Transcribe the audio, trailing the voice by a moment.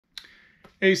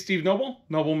Hey, Steve Noble,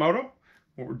 Noble Moto.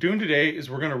 What we're doing today is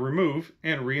we're going to remove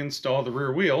and reinstall the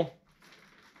rear wheel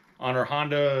on our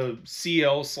Honda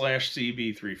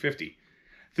CL/CB350.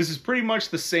 This is pretty much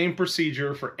the same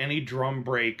procedure for any drum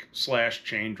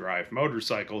brake/chain drive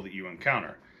motorcycle that you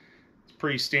encounter. It's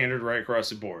pretty standard right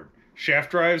across the board. Shaft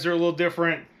drives are a little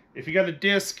different. If you got a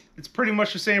disc, it's pretty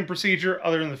much the same procedure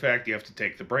other than the fact you have to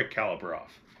take the brake caliper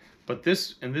off. But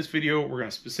in this video, we're going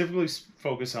to specifically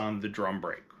focus on the drum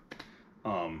brake.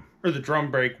 Or the drum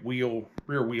brake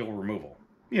rear wheel removal.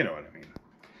 You know what I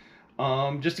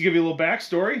mean. Just to give you a little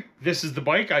backstory, this is the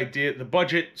bike I did, the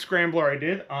budget scrambler I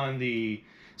did on the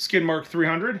Skidmark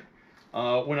 300.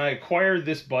 When I acquired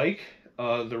this bike,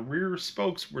 the rear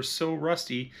spokes were so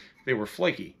rusty, they were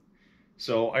flaky.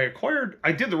 So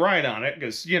I did the ride on it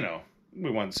because, you know, we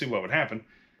wanted to see what would happen.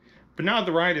 But now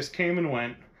the ride has came and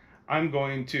went. I'm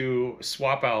going to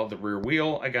swap out the rear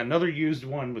wheel. I got another used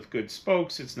one with good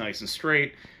spokes. It's nice and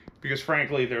straight because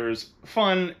frankly there's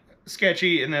fun,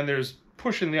 sketchy, and then there's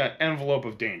pushing the envelope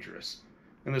of dangerous.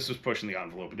 And this was pushing the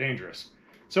envelope of dangerous.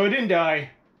 So it didn't die,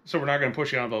 so we're not going to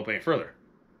push the envelope any further.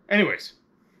 Anyways,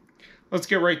 let's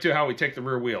get right to how we take the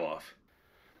rear wheel off.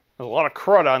 There's a lot of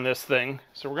crud on this thing,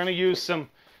 so we're going to use some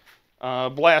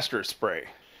blaster spray.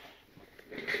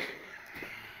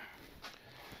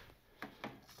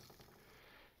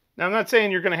 Now, I'm not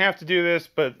saying you're going to have to do this,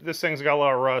 but this thing's got a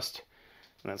lot of rust,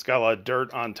 and it's got a lot of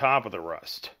dirt on top of the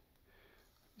rust.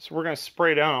 So we're going to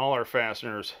spray down all our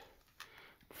fasteners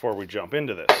before we jump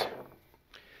into this.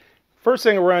 First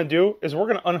thing we're going to do is we're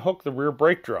going to unhook the rear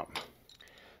brake drum.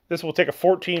 This will take a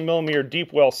 14mm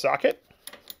deep well socket.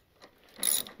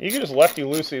 You can just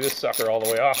lefty-loosey this sucker all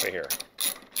the way off of here.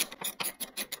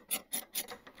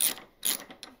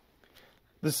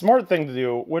 The smart thing to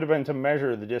do would have been to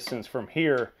measure the distance from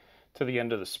here to the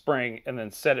end of the spring and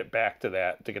then set it back to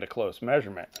that to get a close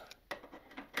measurement.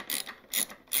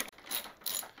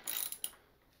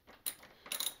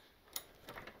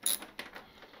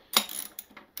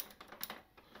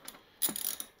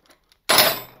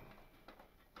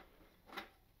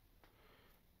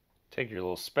 Take your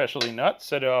little specialty nut,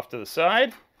 set it off to the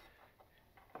side,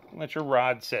 and let your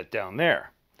rod set down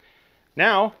there.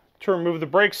 Now, to remove the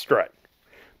brake strut.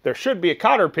 There should be a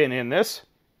cotter pin in this.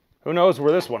 Who knows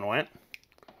where this one went.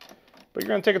 But you're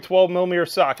going to take a 12mm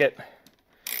socket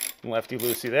and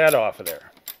lefty-loosey that off of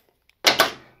there.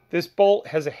 This bolt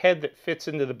has a head that fits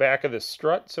into the back of this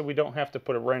strut, so we don't have to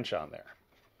put a wrench on there.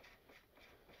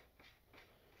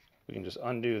 We can just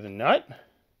undo the nut.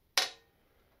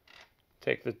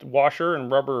 Take the washer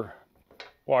and rubber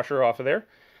washer off of there.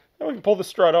 Then we can pull the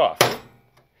strut off.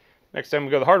 Next time we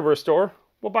go to the hardware store,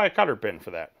 we'll buy a cotter pin for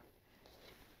that.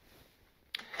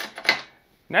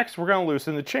 Next, we're going to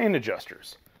loosen the chain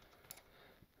adjusters.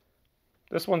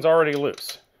 This one's already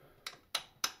loose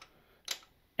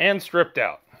and stripped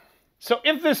out. So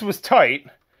if this was tight,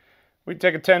 we'd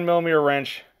take a 10mm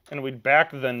wrench and we'd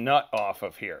back the nut off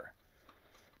of here.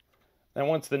 Then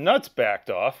once the nut's backed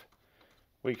off,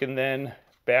 we can then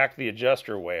back the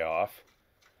adjuster way off.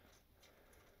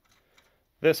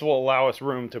 This will allow us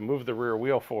room to move the rear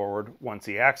wheel forward once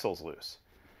the axle's loose.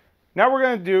 Now we're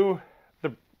going to do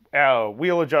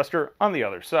wheel adjuster on the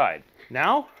other side.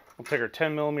 Now, we'll take our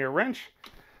 10mm wrench,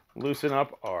 loosen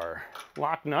up our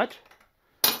lock nut.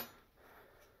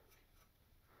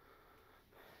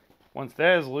 Once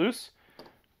that is loose,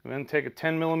 we then take a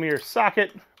 10mm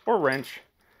socket or wrench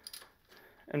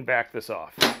and back this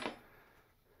off.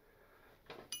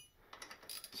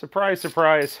 Surprise,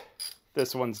 surprise,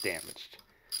 this one's damaged.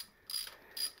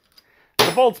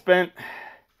 The bolt's bent.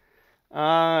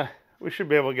 We should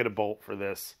be able to get a bolt for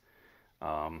this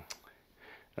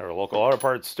at our local auto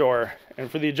parts store. And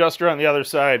for the adjuster on the other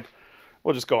side,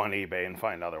 we'll just go on eBay and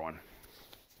find another one.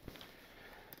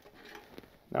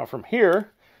 Now from here,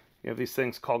 you have these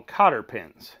things called cotter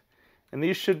pins. And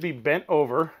these should be bent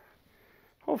over,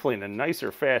 hopefully in a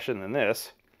nicer fashion than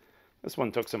this. This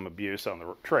one took some abuse on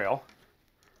the trail.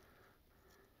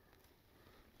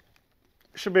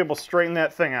 Should be able to straighten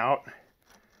that thing out.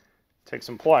 Take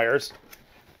some pliers,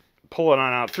 pull it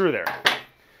on out through there.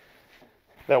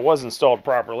 That was installed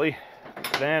properly.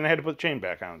 Then I had to put the chain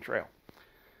back on the trail.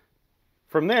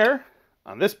 From there,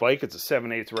 on this bike, it's a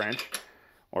 7/8 wrench,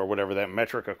 or whatever that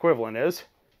metric equivalent is.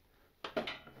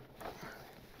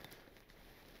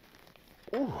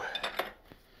 Ooh.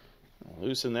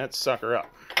 Loosen that sucker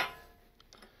up.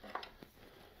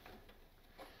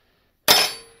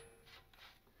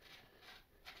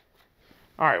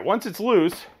 Alright, once it's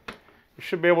loose, you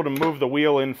should be able to move the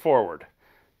wheel in forward.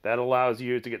 That allows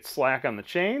you to get slack on the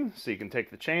chain, so you can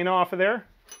take the chain off of there.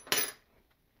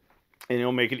 and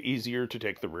it'll make it easier to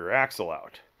take the rear axle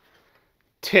out.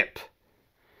 Tip: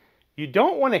 you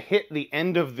don't want to hit the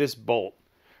end of this bolt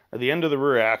or the end of the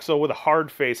rear axle with a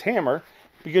hard face hammer,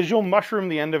 because you'll mushroom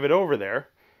the end of it over there.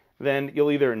 Then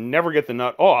you'll either never get the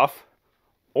nut off,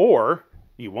 or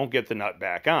you won't get the nut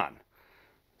back on.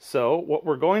 So what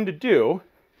we're going to do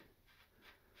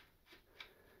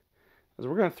is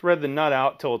we're going to thread the nut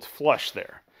out till it's flush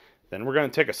there. Then we're going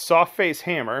to take a soft face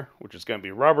hammer, which is going to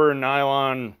be rubber,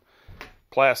 nylon,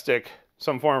 plastic,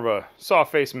 some form of a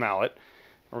soft face mallet.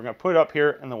 We're going to put it up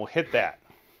here, and then we'll hit that.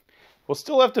 We'll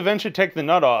still have to eventually take the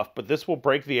nut off, but this will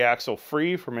break the axle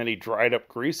free from any dried up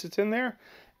grease that's in there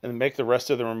and make the rest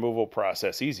of the removal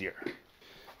process easier.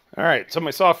 All right, so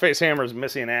my soft face hammer is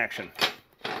missing in action.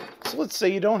 So let's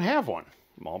say you don't have one.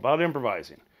 I'm all about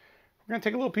improvising. We're going to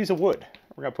take a little piece of wood.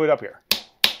 We're going to put it up here.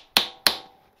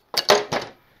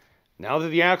 Now that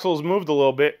the axle has moved a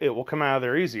little bit, it will come out of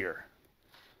there easier.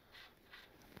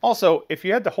 Also, if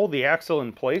you had to hold the axle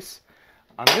in place,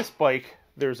 on this bike,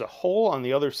 there's a hole on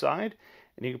the other side,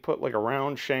 and you can put like a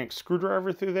round shank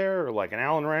screwdriver through there, or like an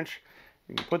Allen wrench.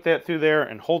 You can put that through there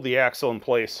and hold the axle in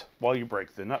place while you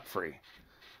break the nut free.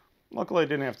 Luckily, I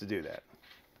didn't have to do that.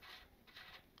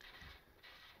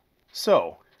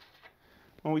 So,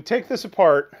 when we take this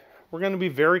apart, we're going to be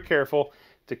very careful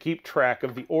to keep track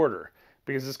of the order,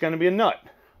 because it's going to be a nut,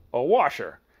 a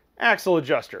washer, axle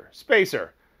adjuster,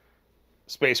 spacer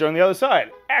on the other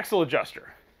side, axle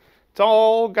adjuster. It's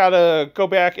all got to go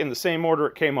back in the same order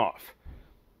it came off.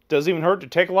 Doesn't even hurt to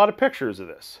take a lot of pictures of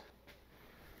this.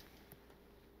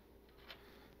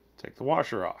 Take the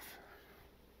washer off.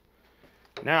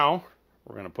 Now,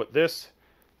 we're going to put this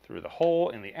through the hole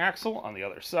in the axle on the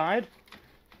other side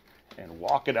and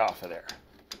walk it off of there.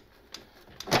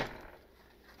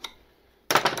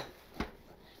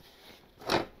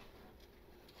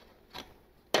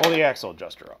 Pull the axle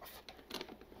adjuster off.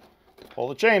 Pull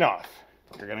the chain off.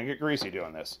 You're going to get greasy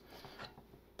doing this.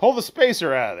 Pull the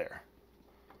spacer out of there.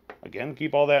 Again,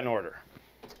 keep all that in order.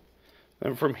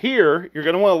 And from here, you're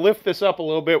going to want to lift this up a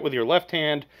little bit with your left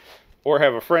hand, or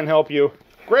have a friend help you.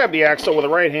 Grab the axle with the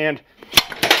right hand,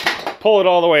 pull it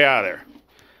all the way out of there.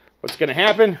 What's going to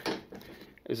happen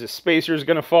is this spacer is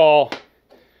going to fall,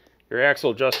 your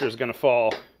axle adjuster is going to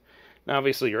fall, and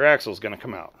obviously your axle is going to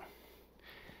come out.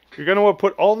 You're going to want to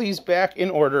put all these back in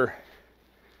order.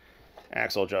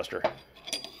 Axle adjuster,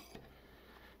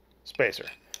 spacer,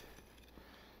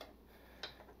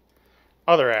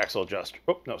 other axle adjuster,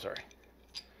 oh, no, sorry,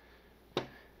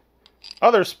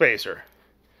 other spacer,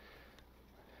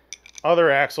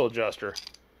 other axle adjuster,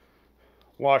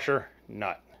 washer,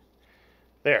 nut.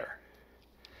 There.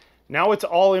 Now it's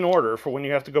all in order for when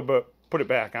you have to go put it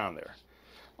back on there.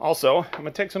 Also, I'm going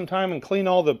to take some time and clean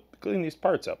these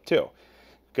parts up too,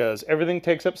 because everything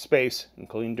takes up space,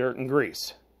 including dirt and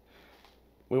grease.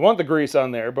 We want the grease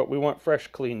on there, but we want fresh,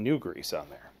 clean, new grease on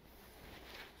there.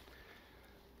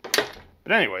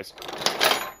 But anyways,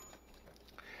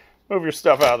 move your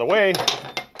stuff out of the way,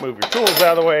 move your tools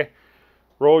out of the way,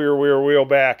 roll your rear wheel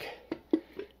back,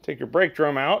 take your brake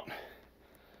drum out,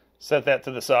 set that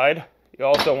to the side. You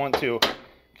also want to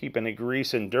keep any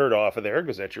grease and dirt off of there,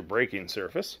 because that's your braking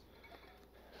surface.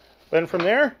 Then from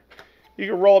there, you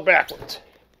can roll it backwards.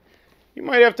 You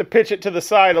might have to pitch it to the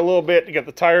side a little bit to get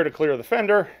the tire to clear the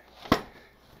fender.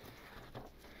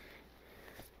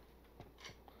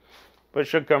 But it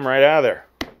should come right out of there.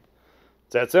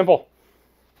 It's that simple.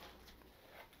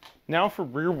 Now for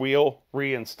rear wheel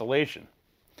reinstallation.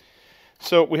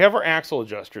 So we have our axle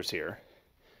adjusters here.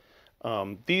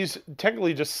 These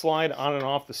technically just slide on and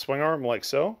off the swing arm like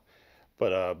so.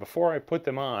 But before I put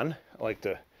them on, I like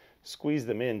to squeeze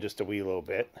them in just a wee little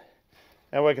bit.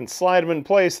 That way I can slide them in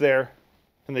place there,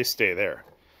 and they stay there.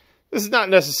 This is not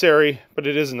necessary, but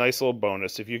it is a nice little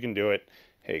bonus. If you can do it,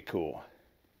 hey, cool.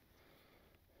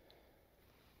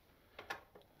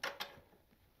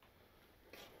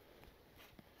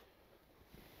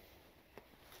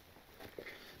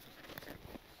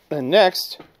 Then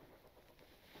next,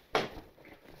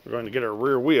 we're going to get our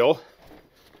rear wheel,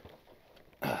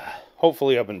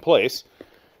 hopefully up in place.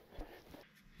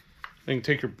 Then you can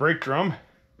take your brake drum,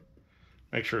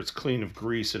 make sure it's clean of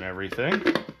grease and everything,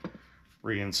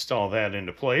 reinstall that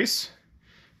into place.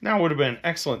 Now would have been an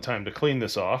excellent time to clean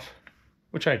this off,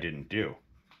 which I didn't do.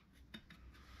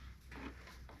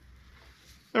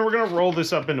 Then we're going to roll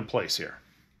this up into place here.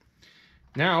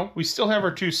 Now we still have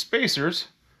our two spacers.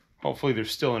 Hopefully they're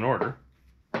still in order.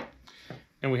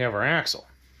 And we have our axle.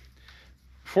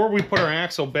 Before we put our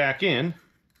axle back in,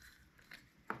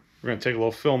 we're going to take a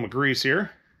little film of grease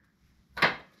here.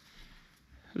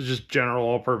 It's just general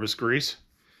all-purpose grease.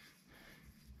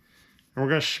 And we're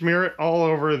going to smear it all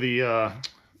over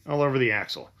the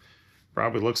axle.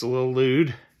 Probably looks a little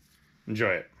lewd.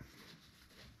 Enjoy it.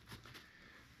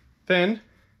 Then,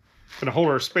 going to hold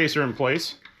our spacer in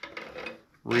place,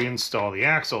 reinstall the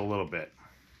axle a little bit.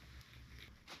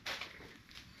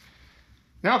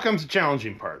 Now comes the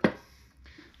challenging part.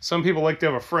 Some people like to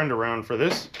have a friend around for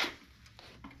this.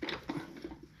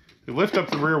 You lift up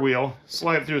the rear wheel,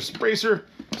 slide it through the spacer,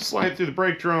 slide it through the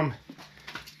brake drum,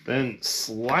 then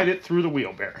slide it through the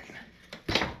wheel bearing.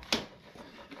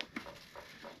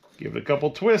 Give it a couple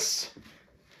twists,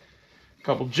 a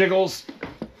couple jiggles,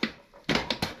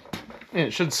 and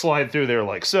it should slide through there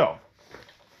like so.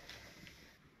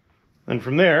 Then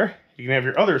from there, you can have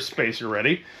your other spacer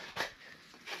ready.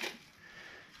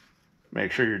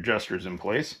 Make sure your adjuster's in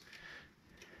place.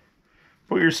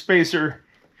 Put your spacer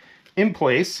in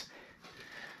place.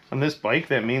 On this bike,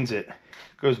 that means it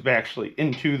goes back actually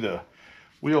into the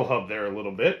wheel hub there a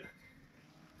little bit.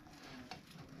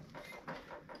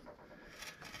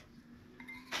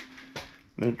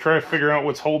 And then try to figure out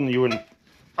what's holding you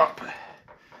up.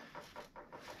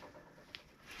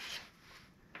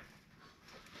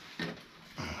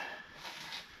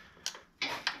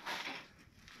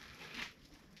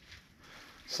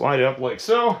 Slide it up like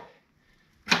so.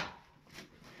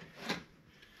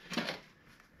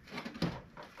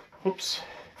 Oops.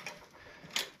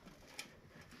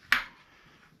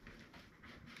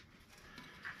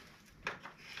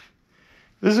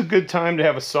 This is a good time to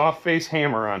have a soft face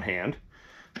hammer on hand.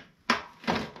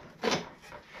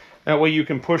 That way you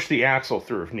can push the axle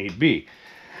through if need be.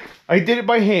 I did it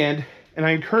by hand, and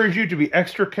I encourage you to be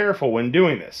extra careful when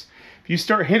doing this. If you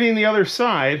start hitting the other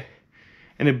side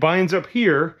and it binds up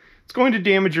here, it's going to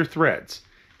damage your threads.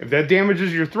 If that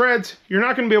damages your threads, you're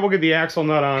not going to be able to get the axle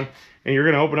nut on, and you're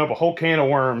going to open up a whole can of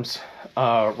worms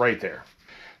right there.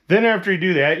 Then after you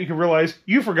do that, you can realize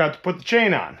you forgot to put the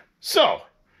chain on. So,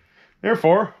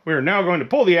 therefore, we are now going to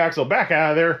pull the axle back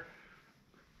out of there,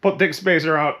 put the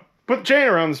spacer out, put the chain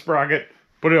around the sprocket,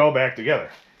 put it all back together.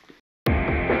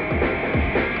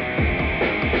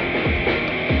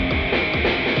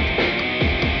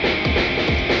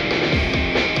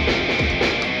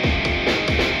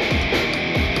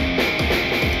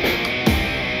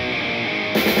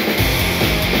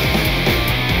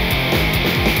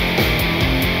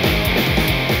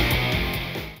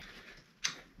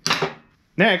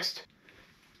 Next,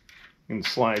 you can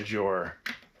slide your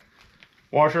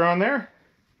washer on there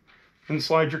and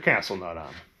slide your castle nut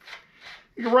on.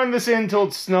 You can run this in until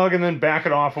it's snug and then back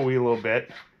it off a wee little bit.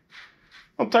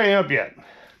 Don't tighten up yet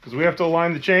because we have to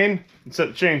align the chain and set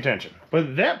the chain tension. But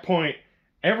at that point,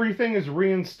 everything is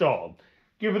reinstalled.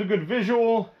 Give it a good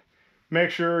visual. Make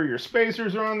sure your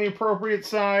spacers are on the appropriate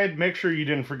side. Make sure you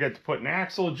didn't forget to put an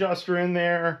axle adjuster in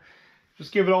there.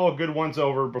 Just give it all a good once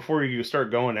over before you start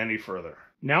going any further.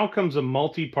 Now comes a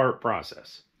multi-part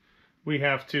process. We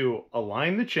have to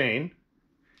align the chain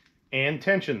and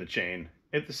tension the chain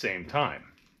at the same time.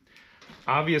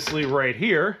 Obviously right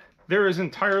here, there is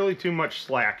entirely too much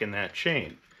slack in that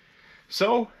chain.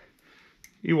 So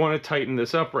you want to tighten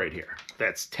this up right here.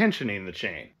 That's tensioning the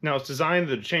chain. Now it's designed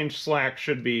that the chain slack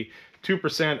should be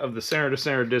 2% of the center to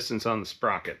center distance on the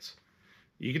sprockets.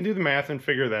 You can do the math and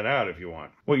figure that out if you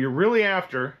want. What you're really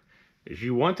after is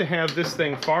you want to have this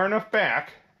thing far enough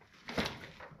back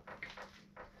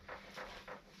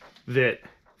that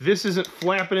this isn't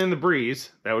flapping in the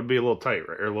breeze. That would be a little tight,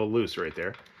 or a little loose right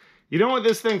there. You don't want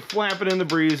this thing flapping in the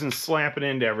breeze and slapping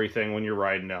into everything when you're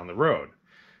riding down the road.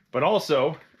 But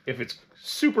also, if it's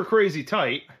super crazy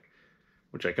tight,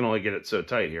 which I can only get it so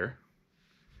tight here,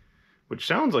 which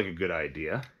sounds like a good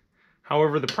idea.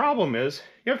 However, the problem is,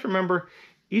 you have to remember,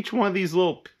 each one of these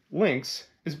little links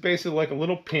is basically like a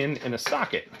little pin in a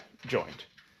socket joint.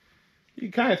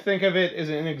 You kind of think of it as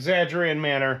an exaggerated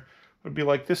manner, would be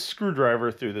like this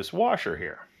screwdriver through this washer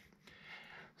here.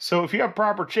 So if you have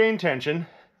proper chain tension,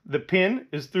 the pin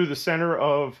is through the center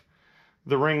of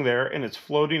the ring there and it's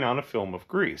floating on a film of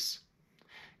grease.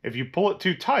 If you pull it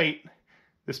too tight,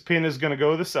 this pin is going to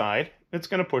go to the side, it's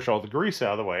going to push all the grease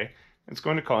out of the way, it's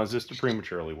going to cause this to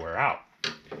prematurely wear out.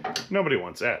 Nobody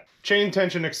wants that. Chain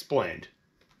tension explained.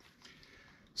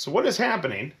 So what is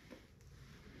happening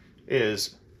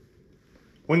is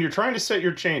when you're trying to set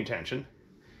your chain tension,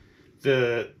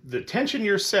 the tension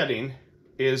you're setting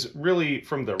is really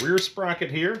from the rear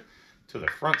sprocket here to the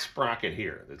front sprocket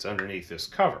here that's underneath this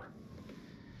cover.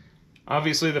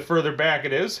 Obviously, the further back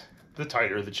it is, the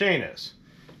tighter the chain is.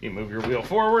 You move your wheel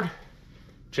forward,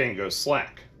 chain goes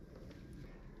slack.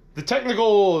 The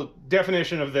technical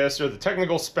definition of this, or the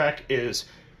technical spec, is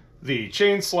the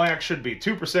chain slack should be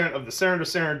 2% of the center to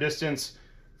center distance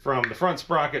from the front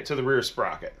sprocket to the rear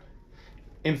sprocket.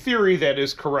 In theory, that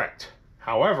is correct.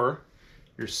 However,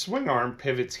 your swing arm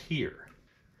pivots here.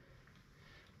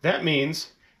 That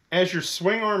means as your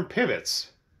swing arm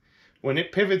pivots, when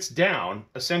it pivots down,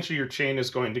 essentially your chain is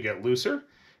going to get looser.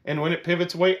 And when it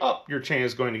pivots way up, your chain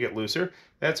is going to get looser.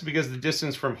 That's because the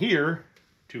distance from here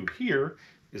to here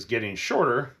is getting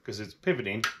shorter because it's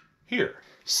pivoting here.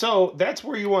 So that's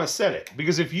where you want to set it.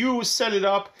 Because if you set it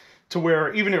up to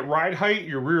where even at ride height,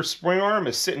 your rear swing arm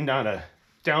is sitting on a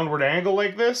downward angle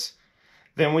like this,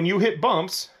 then when you hit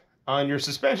bumps on your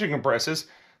suspension compresses,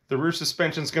 the rear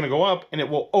suspension is going to go up and it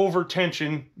will over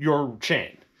tension your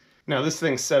chain. Now this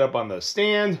thing's set up on the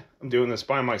stand. I'm doing this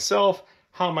by myself.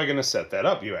 How am I going to set that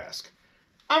up, you ask?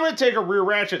 I'm going to take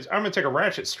a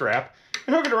ratchet strap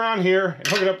and hook it around here and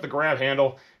hook it up the grab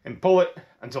handle and pull it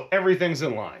until everything's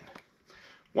in line.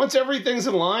 Once everything's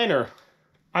in line, or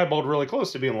eyeballed really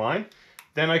close to being in line,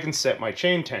 then I can set my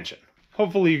chain tension.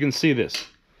 Hopefully you can see this.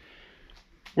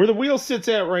 Where the wheel sits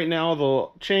at right now, the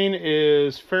chain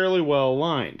is fairly well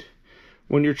aligned.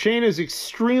 When your chain is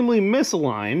extremely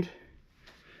misaligned,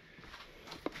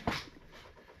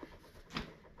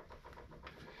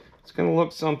 it's going to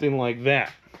look something like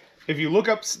that. If you look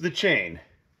up the chain,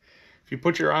 if you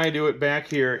put your eye to it back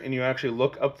here and you actually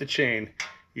look up the chain,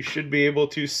 you should be able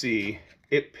to see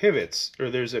it pivots, or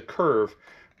there's a curve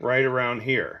right around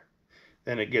here.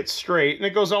 Then it gets straight and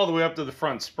it goes all the way up to the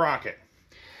front sprocket.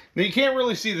 Now you can't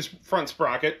really see this front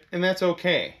sprocket, and that's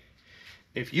okay.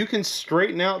 If you can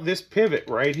straighten out this pivot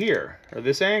right here, or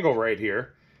this angle right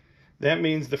here, that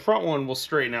means the front one will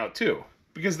straighten out too,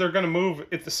 because they're going to move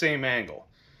at the same angle.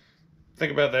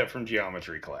 Think about that from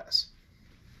geometry class.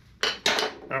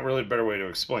 Not really a better way to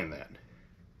explain that.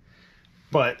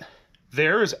 But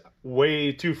there is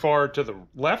way too far to the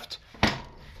left.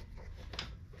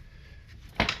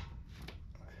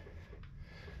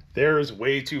 There is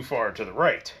way too far to the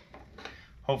right.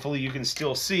 Hopefully you can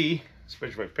still see,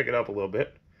 especially if I pick it up a little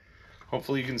bit,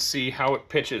 hopefully you can see how it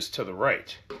pitches to the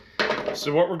right.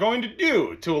 So what we're going to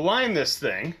do to align this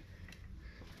thing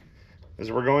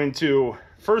is we're going to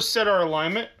first set our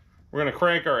alignment. We're going to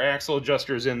crank our axle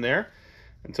adjusters in there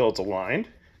until it's aligned,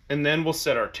 and then we'll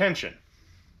set our tension.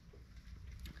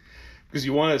 Because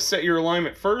you want to set your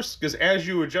alignment first, because as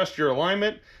you adjust your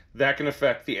alignment, that can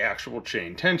affect the actual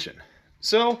chain tension.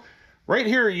 So right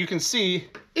here you can see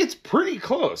it's pretty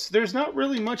close. There's not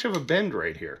really much of a bend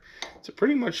right here. It's a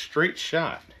pretty much straight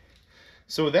shot.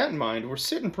 So with that in mind, we're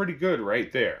sitting pretty good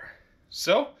right there.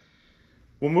 So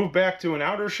we'll move back to an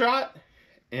outer shot,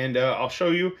 and I'll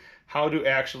show you how to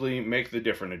actually make the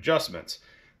different adjustments.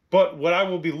 But what I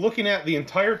will be looking at the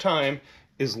entire time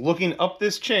is looking up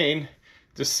this chain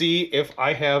to see if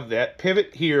I have that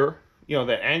pivot here, you know,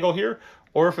 that angle here,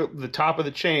 or if the top of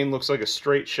the chain looks like a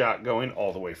straight shot going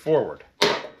all the way forward.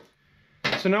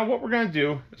 So now what we're going to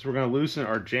do is we're going to loosen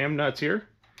our jam nuts here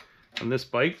on this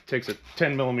bike. It takes a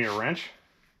 10mm wrench.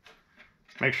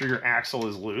 Make sure your axle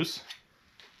is loose.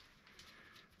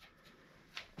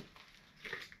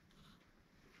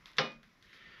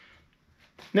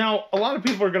 Now, a lot of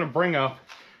people are going to bring up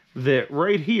that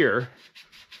right here,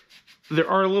 there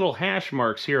are little hash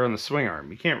marks here on the swing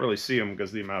arm. You can't really see them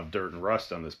because of the amount of dirt and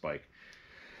rust on this bike.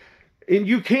 And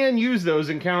you can use those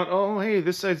and count, oh, hey,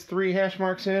 this side's 3 hash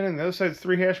marks in and the other side's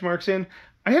 3 hash marks in.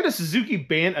 I had a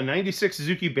 96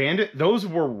 Suzuki Bandit. Those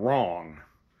were wrong.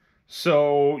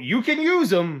 So you can use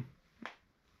them.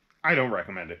 I don't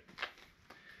recommend it.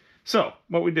 So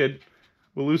what we did,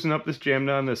 we'll loosen up this jam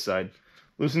nut on this side,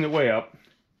 loosen it way up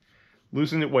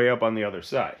on the other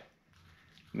side.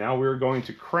 Now we're going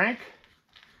to crank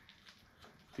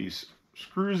these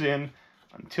screws in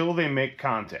until they make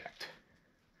contact.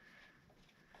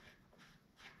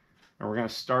 And we're going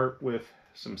to start with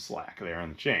some slack there on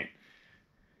the chain.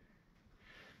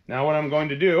 Now what I'm going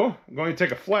to do, I'm going to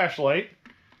take a flashlight,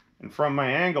 and from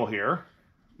my angle here,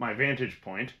 my vantage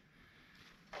point,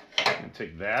 I'm going to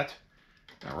take that,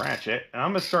 and a ratchet, and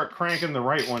I'm going to start cranking the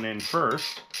right one in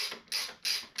first.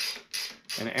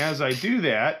 And as I do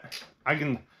that, I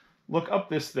can look up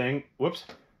this thing. Whoops,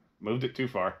 moved it too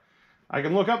far. I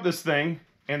can look up this thing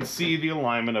and see the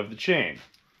alignment of the chain.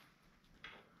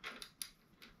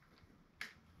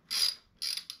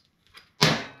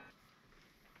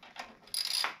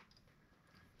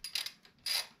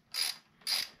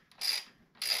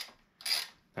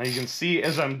 Now you can see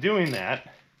as I'm doing that,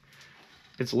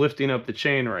 it's lifting up the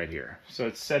chain right here. So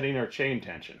it's setting our chain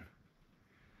tension.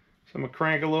 So I'm going to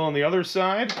crank a little on the other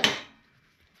side,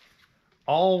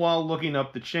 all while looking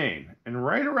up the chain. And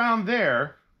right around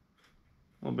there,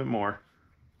 a little bit more,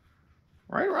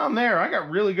 right around there, I got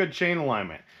really good chain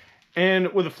alignment.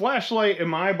 And with a flashlight in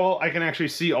my eyeball, I can actually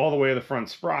see all the way to the front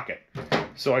sprocket.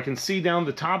 So I can see down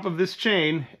the top of this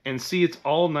chain and see it's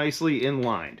all nicely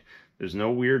inlined. There's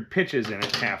no weird pitches in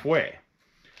it halfway.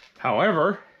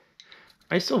 However,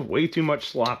 I still have way too much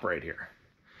slop right here.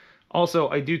 Also,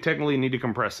 I do technically need to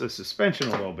compress the suspension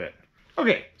a little bit.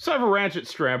 Okay, so I have a ratchet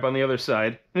strap on the other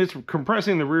side, and it's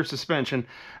compressing the rear suspension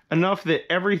enough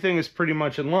that everything is pretty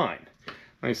much in line.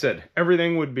 Like I said,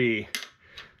 everything would be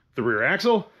the rear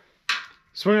axle,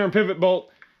 swing arm pivot bolt,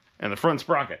 and the front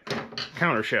sprocket.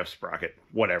 Countershaft sprocket,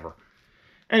 whatever.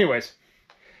 Anyways,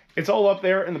 it's all up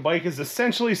there, and the bike is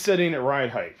essentially sitting at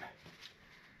ride height.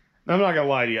 Now, I'm not going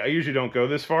to lie to you. I usually don't go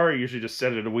this far. I usually just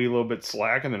set it a wee little bit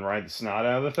slack and then ride the snot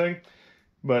out of the thing.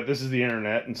 But this is the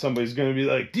internet, and somebody's going to be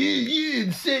like, dude, you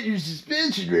didn't set your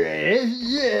suspension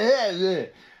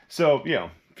right. So, you know,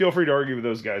 feel free to argue with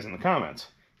those guys in the comments.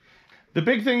 The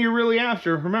big thing you're really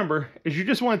after, remember, is you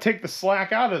just want to take the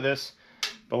slack out of this.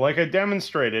 But like I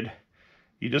demonstrated,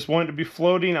 you just want it to be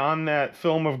floating on that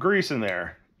film of grease in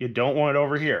there. You don't want it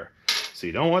over here. So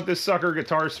you don't want this sucker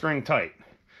guitar string tight.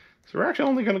 So we're actually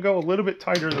only going to go a little bit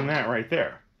tighter than that right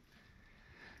there.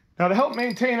 Now, to help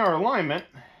maintain our alignment,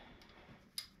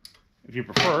 if you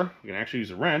prefer, you can actually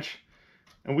use a wrench,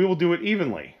 and we will do it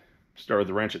evenly. Start with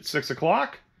the wrench at 6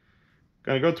 o'clock,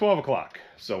 going to go 12 o'clock.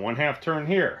 So 1/2 turn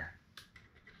here,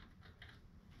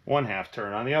 1/2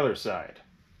 turn on the other side.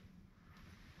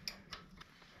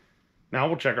 Now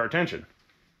we'll check our tension.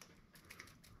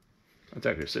 That's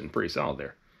actually sitting pretty solid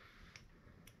there.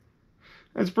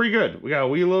 That's pretty good. We got a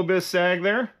wee little bit of sag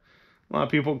there. A lot of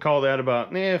people call that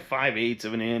about 5/8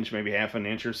 of an inch, maybe 1/2 an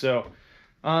inch or so.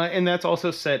 And that's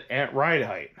also set at ride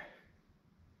height.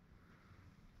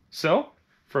 So,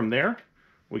 from there,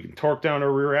 we can torque down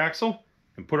our rear axle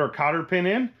and put our cotter pin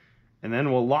in, and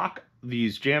then we'll lock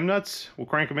these jam nuts. We'll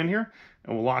crank them in here,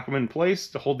 and we'll lock them in place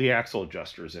to hold the axle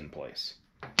adjusters in place.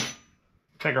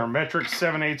 Take our metric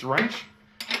 7/8 wrench.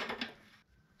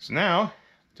 So now,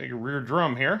 take a rear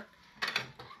drum here.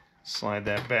 Slide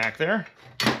that back there.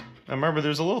 Now remember,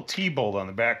 there's a little T-bolt on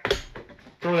the back.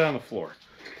 Throw that on the floor.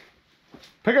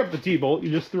 Pick up the T-bolt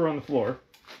you just threw on the floor.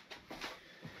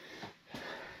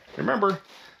 Remember,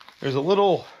 there's a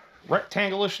little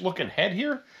rectangle-ish looking head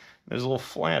here. There's a little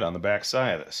flat on the back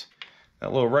side of this.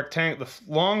 That little rectangle, the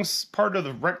long part of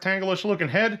the rectangle-ish looking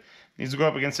head needs to go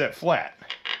up against that flat.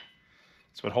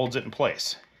 That's what holds it in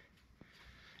place.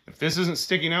 If this isn't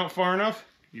sticking out far enough,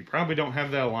 you probably don't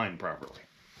have that aligned properly.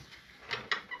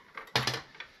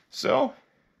 So,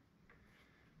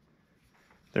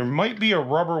 there might be a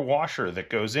rubber washer that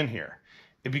goes in here.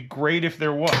 It'd be great if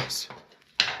there was.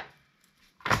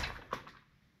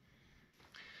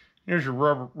 Here's your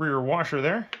rubber rear washer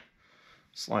there.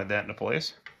 Slide that into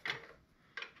place.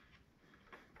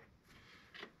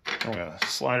 We're going to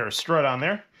slide our strut on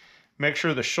there. Make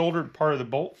sure the shouldered part of the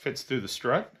bolt fits through the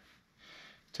strut.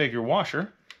 Take your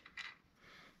washer,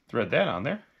 thread that on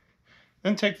there,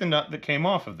 then take the nut that came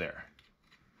off of there.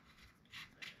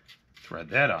 Thread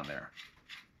that on there.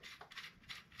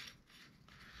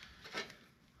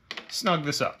 Snug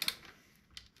this up.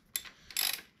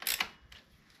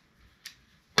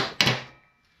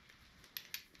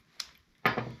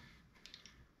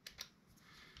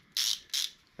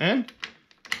 And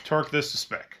torque this to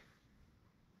spec.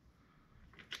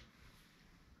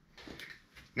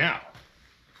 Now,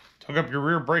 hook up your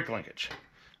rear brake linkage.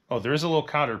 Oh, there is a little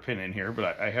cotter pin in here,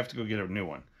 but I have to go get a new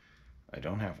one. I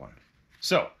don't have one.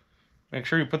 So, make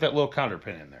sure you put that little cotter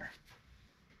pin in there.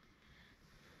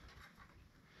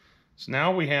 So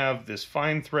now we have this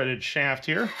fine threaded shaft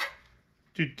here.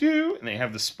 And they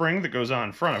have the spring that goes on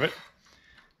in front of it.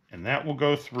 And that will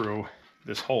go through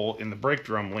this hole in the brake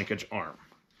drum linkage arm.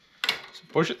 So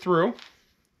push it through.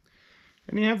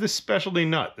 And you have this specialty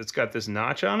nut that's got this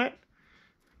notch on it.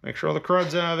 Make sure all the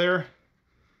crud's out of there.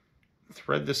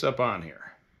 Thread this up on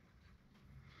here.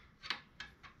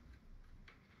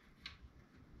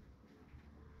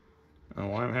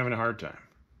 Oh, I'm having a hard time.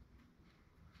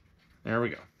 There we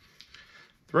go.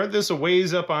 Thread this a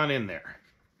ways up on in there.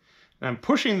 And I'm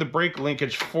pushing the brake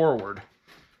linkage forward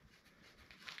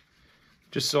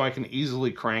just so I can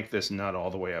easily crank this nut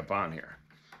all the way up on here.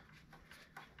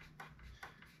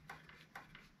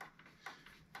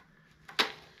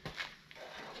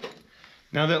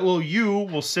 Now that little U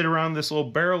will sit around this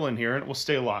little barrel in here and it will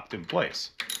stay locked in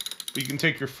place. But you can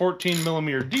take your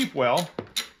 14mm deep well,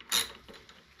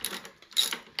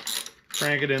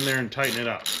 crank it in there and tighten it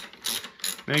up.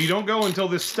 Now you don't go until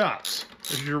this stops.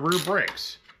 This is your rear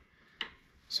brakes.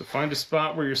 So find a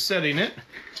spot where you're setting it,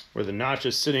 where the notch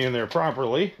is sitting in there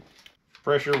properly.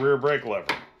 Press your rear brake lever.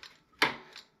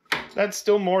 That's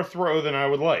still more throw than I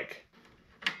would like.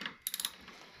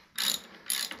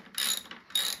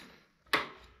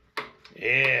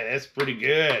 Yeah, that's pretty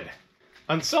good.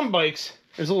 On some bikes,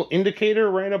 there's a little indicator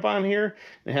right up on here.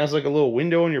 It has like a little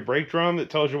window in your brake drum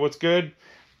that tells you what's good.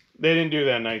 They didn't do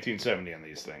that in 1970 on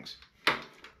these things.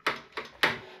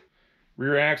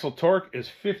 Rear axle torque is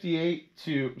 50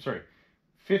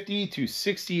 to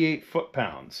 68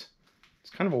 foot-pounds.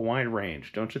 It's kind of a wide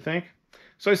range, don't you think?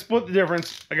 So I split the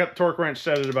difference. I got the torque wrench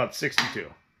set at about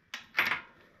 62.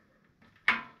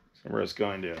 So we're just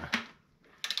going to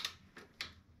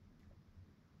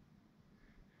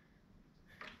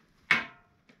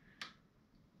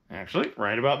actually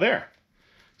right about there.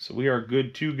 So we are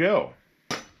good to go.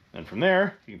 And from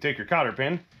there, you can take your cotter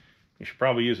pin. You should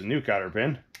probably use a new cotter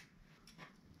pin.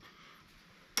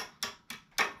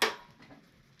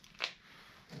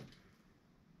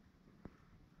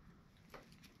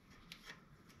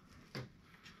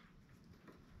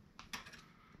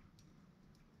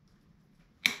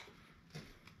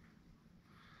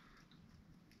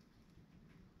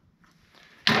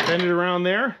 Bend it around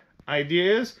there.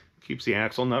 Idea is, keeps the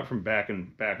axle nut from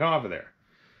backing back off of there.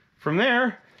 From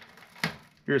there,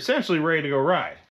 you're essentially ready to go ride.